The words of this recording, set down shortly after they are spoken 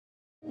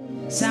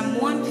Psalm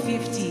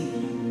 150.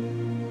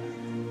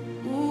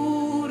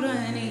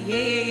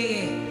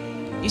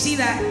 Yeah. You see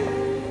that?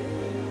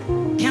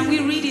 Can we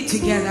read it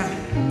together?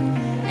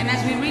 And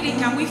as we read it,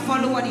 can we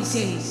follow what it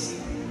says?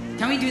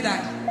 Can we do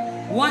that?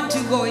 1,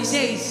 2, go. It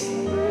says,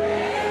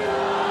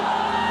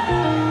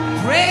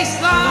 praise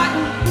God.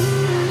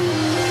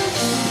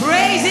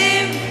 Praise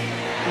Him.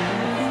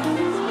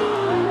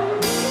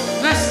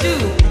 Verse 2.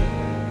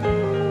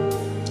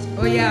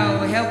 Oh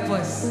yeah, help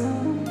us.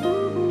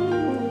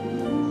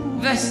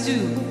 Verse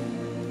 2.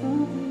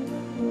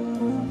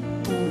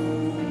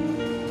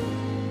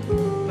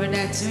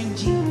 Brother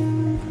Tunji,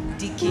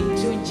 Deacon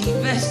Tunji.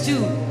 Verse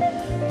 2.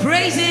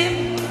 Praise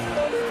Him.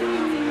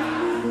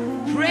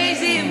 Praise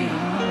Him.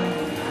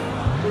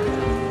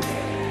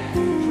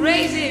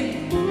 Praise Him.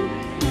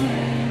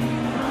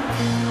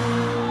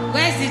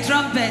 Where's the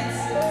trumpets?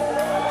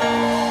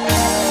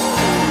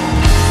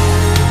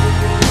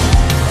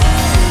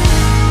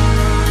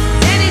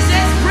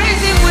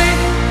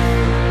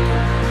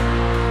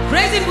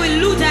 Praise Him with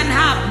lute and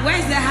harp.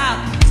 Where's the harp?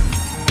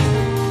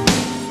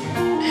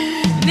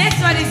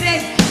 Next one it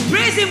says,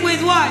 praise Him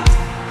with what?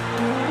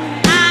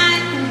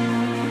 And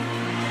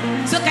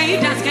so can you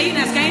dance? Can you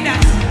dance? Can you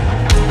dance?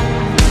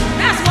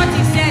 That's what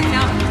he said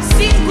now.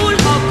 Single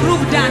or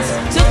group dance.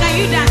 So can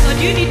you dance or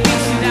do you need me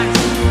to dance?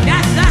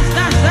 Dance.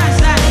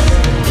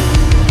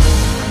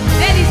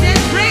 Then he says,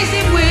 praise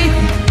Him with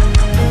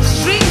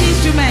string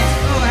instruments.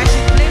 Oh, I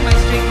should play my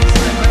string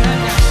instrument, but not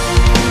dance.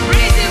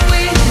 Praise Him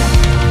with.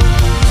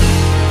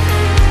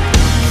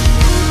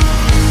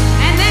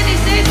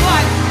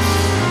 What?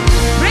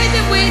 Praise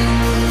Him with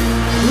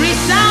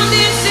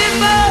resounding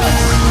cymbals.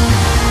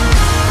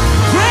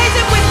 Praise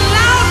Him with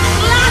loud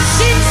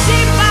clashing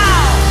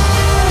cymbals.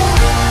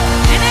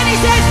 And then he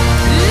says,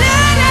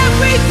 let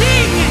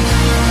everything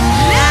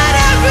that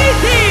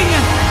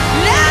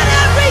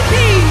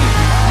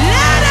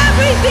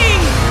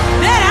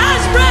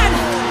has breath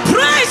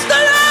praise the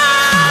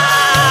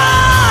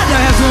Lord.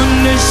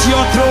 Heaven is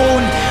your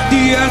throne,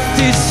 the earth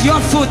is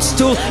your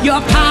footstool,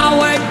 your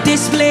power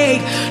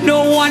displayed,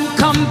 no one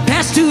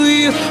compares to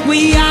you.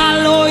 We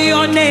hallow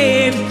your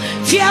name,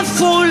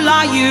 fearful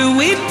are you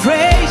in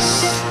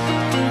praise.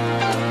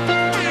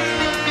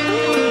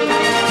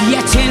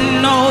 Yet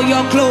in all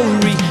your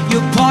glory,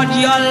 you poured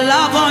your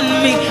love on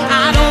me.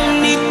 I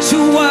don't need to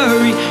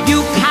worry,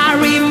 you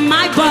carry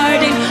my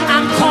burden.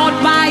 I'm called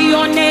by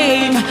your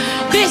name,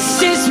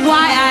 this is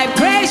why I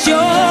praise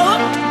you.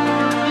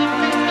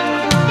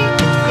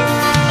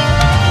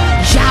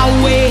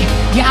 Yahweh,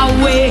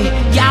 Yahweh,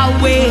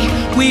 Yahweh,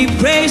 we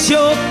praise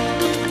you.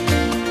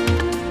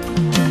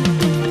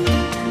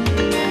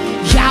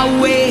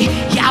 Yahweh,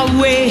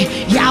 Yahweh,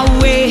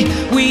 Yahweh,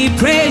 we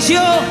praise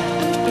you.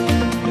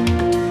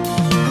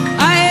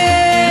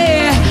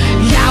 Aye.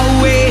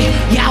 Yahweh,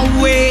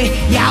 Yahweh,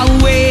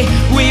 Yahweh,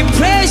 we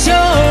praise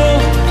you.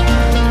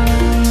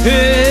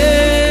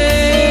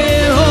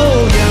 Hey,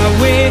 oh,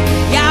 Yahweh,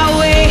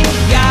 Yahweh,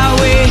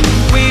 Yahweh,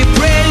 we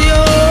praise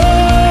you.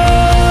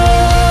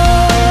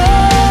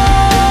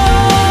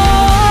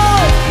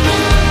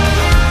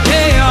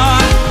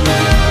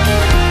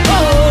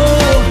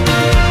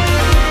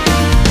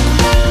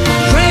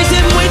 Praise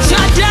Him with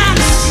your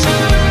dance.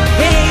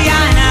 Hey,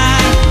 Yana.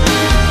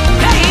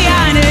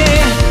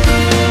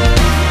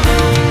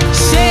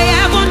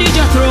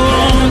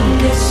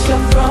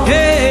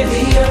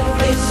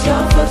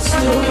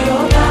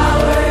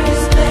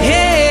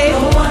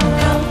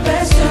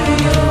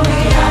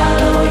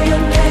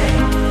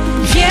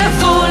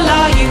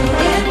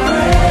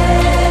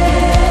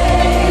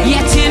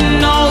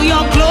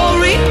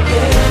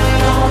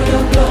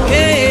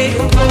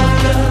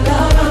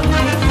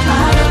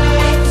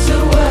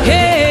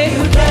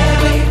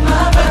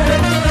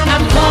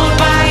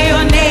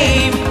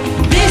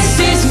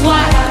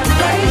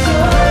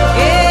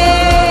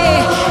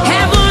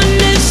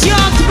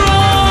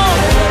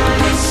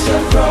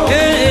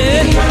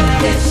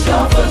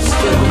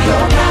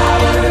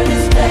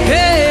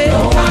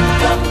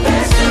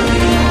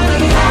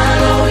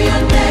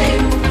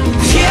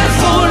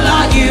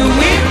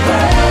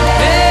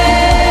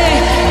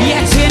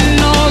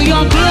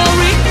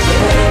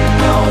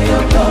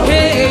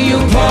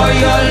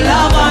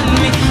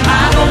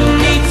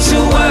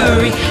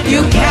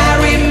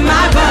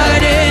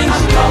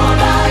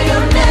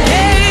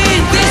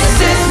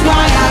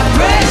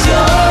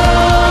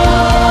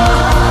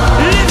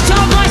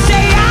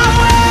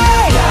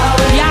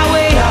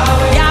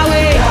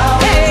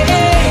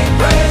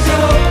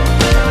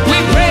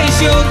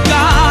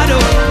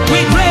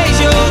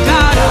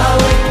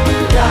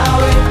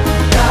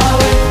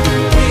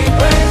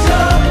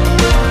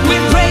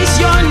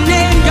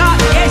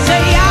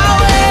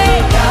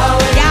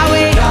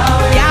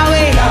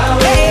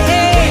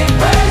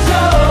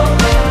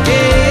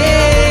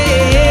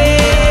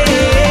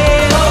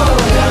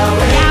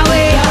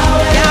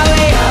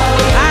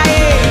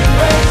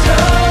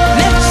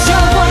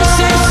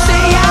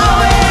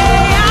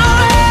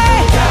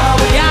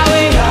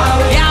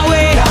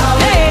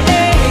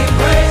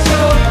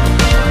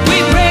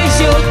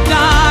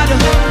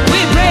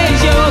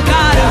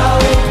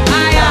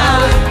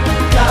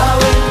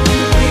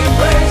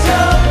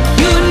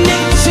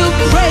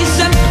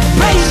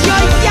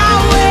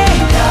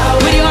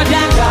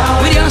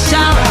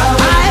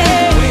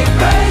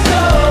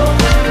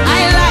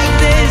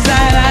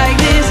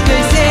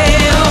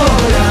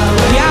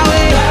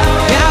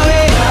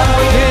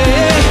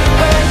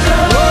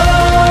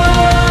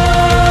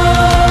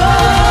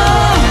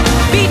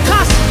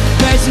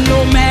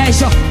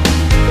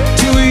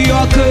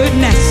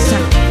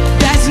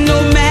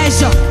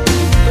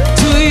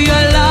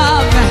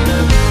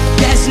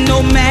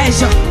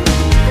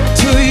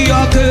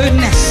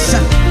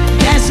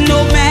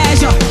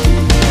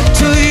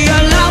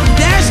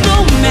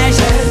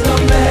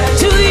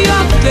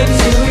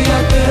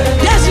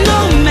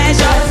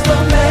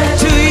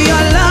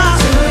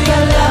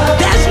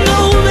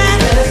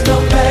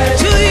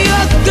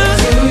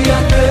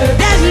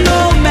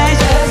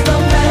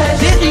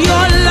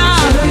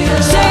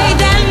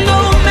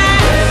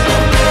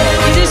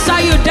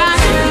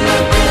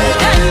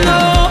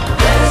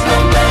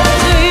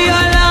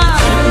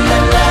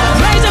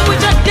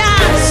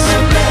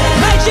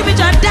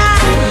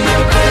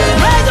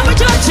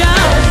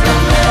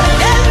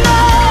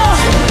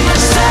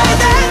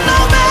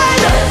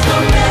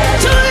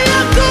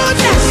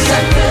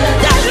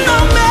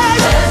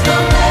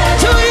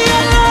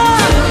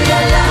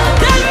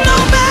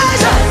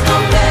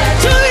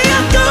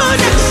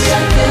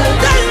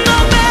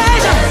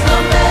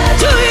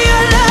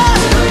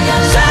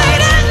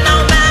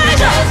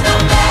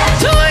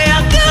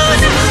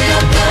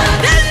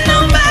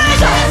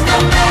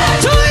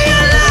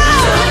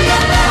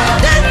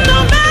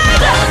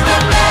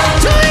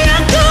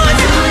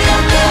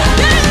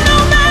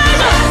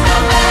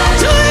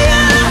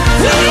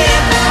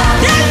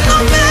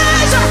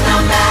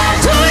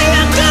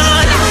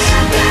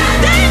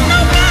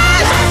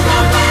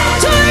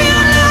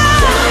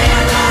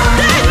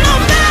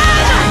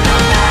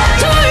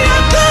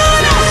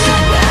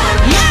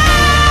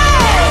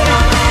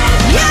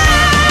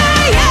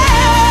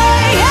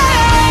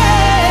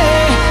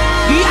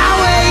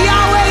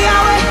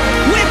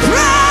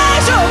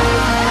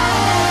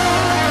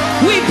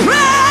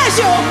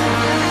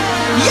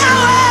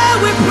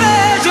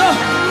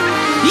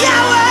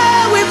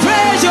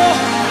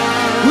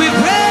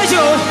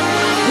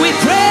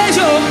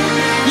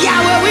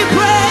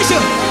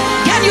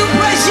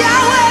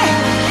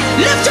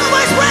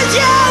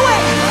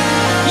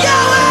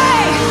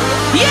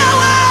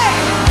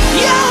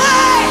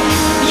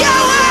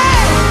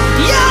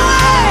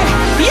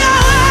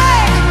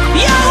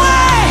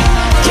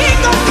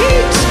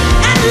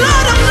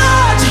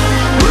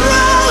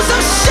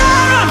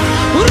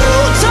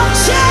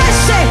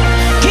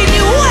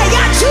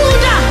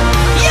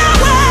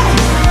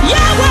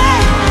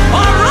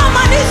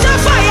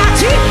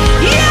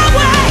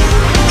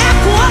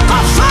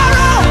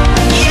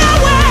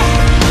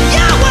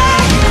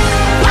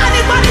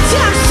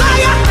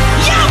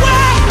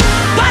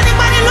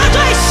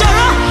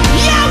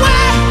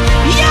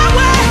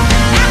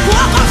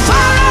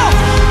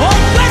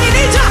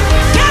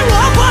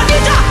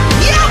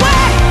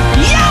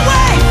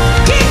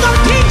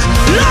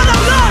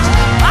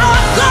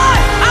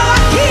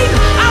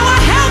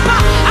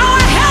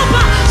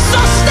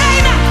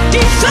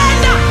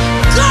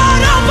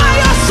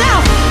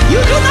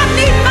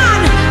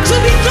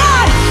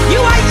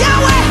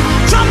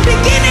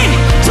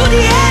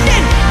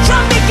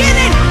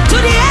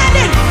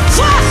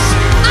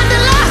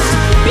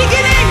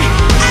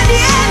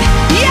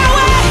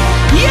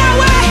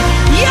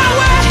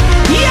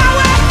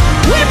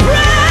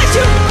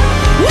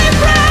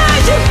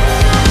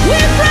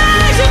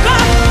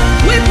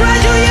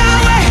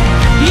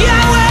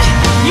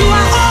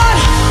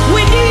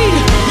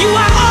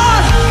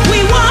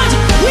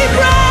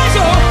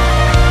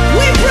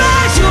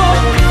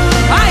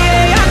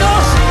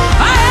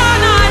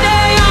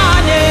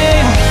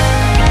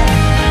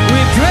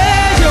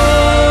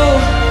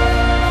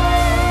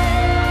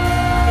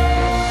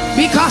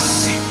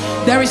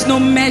 is no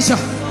measure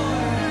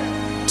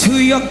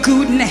to your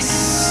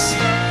goodness.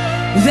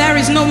 There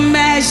is no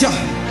measure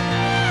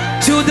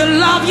to the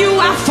love you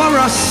have for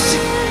us.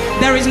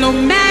 There is no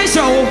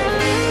measure.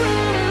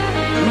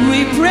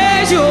 We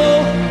praise you.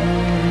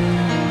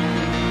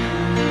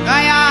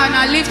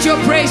 Now lift your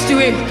praise to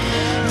him.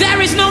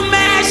 There is no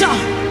measure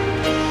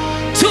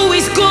to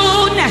his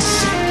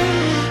goodness.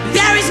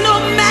 There is no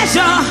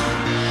measure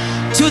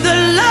to the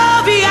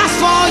love he has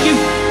for you.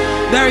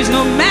 There is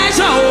no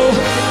measure.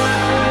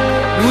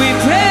 We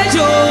praise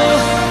you.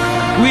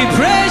 We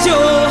praise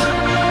you.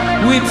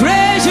 We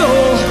praise you.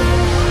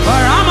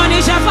 Our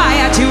ammunition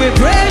fire till we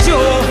praise you.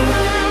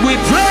 We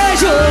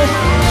praise you.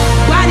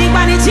 Bani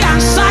bani ti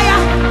ansaya.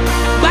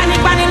 Bani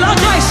bani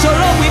lojo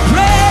isoro. We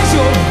praise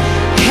you.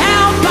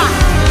 Helper,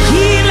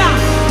 healer,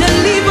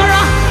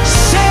 deliverer,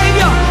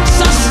 savior,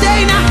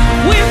 sustainer.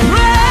 We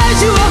praise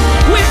you.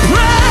 We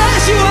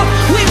praise you.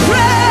 We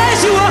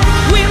praise you.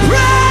 We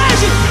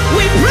praise you.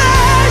 We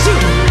praise you.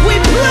 We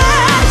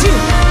praise you.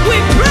 We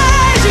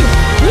praise you.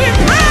 We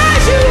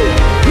praise you.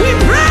 We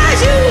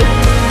praise you.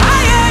 I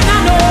ain't a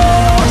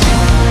nose.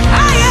 I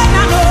ain't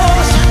a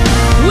nose.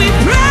 We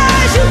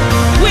praise you.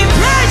 We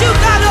praise you,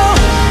 God.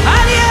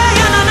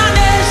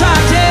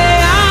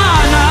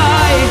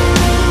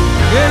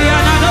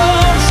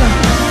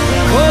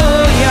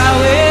 Oh,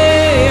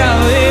 Yahweh,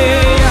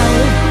 Yahweh,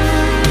 Yahweh.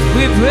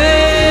 We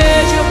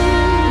praise you.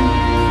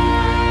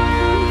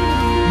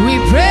 We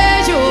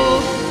praise you.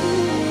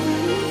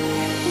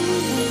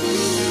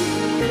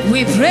 We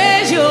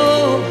praise you.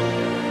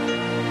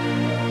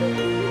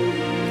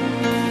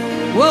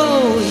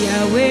 Whoa,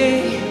 Yahweh,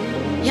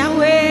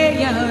 Yahweh,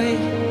 Yahweh.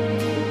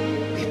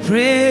 We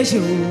praise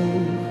you.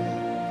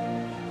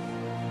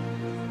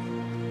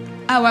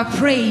 Our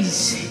praise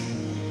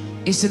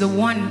is to the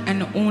one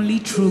and only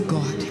true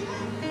God.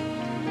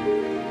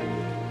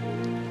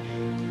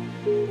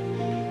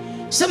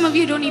 Some of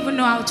you don't even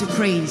know how to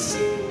praise.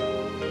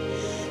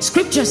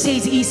 Scripture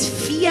says he's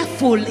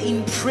fearful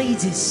in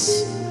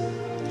praises.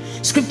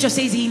 Scripture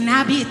says he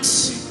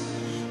inhabits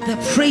the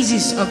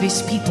praises of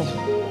his people.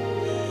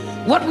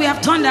 What we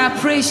have turned our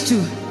praise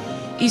to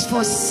is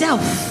for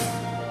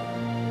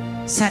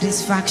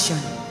self-satisfaction.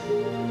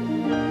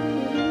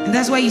 And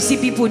that's why you see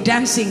people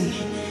dancing,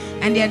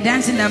 and they're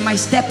dancing that my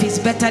step is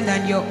better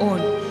than your own.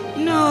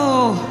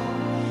 No,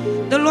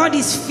 the Lord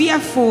is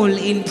fearful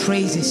in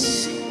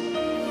praises.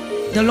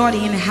 The Lord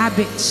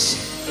inhabits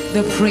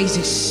the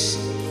praises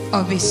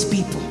of his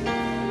people.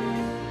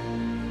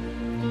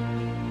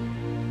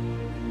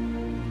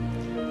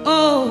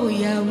 Oh,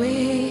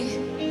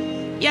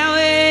 Yahweh,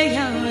 Yahweh,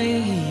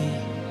 Yahweh,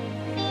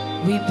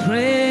 we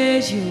pray.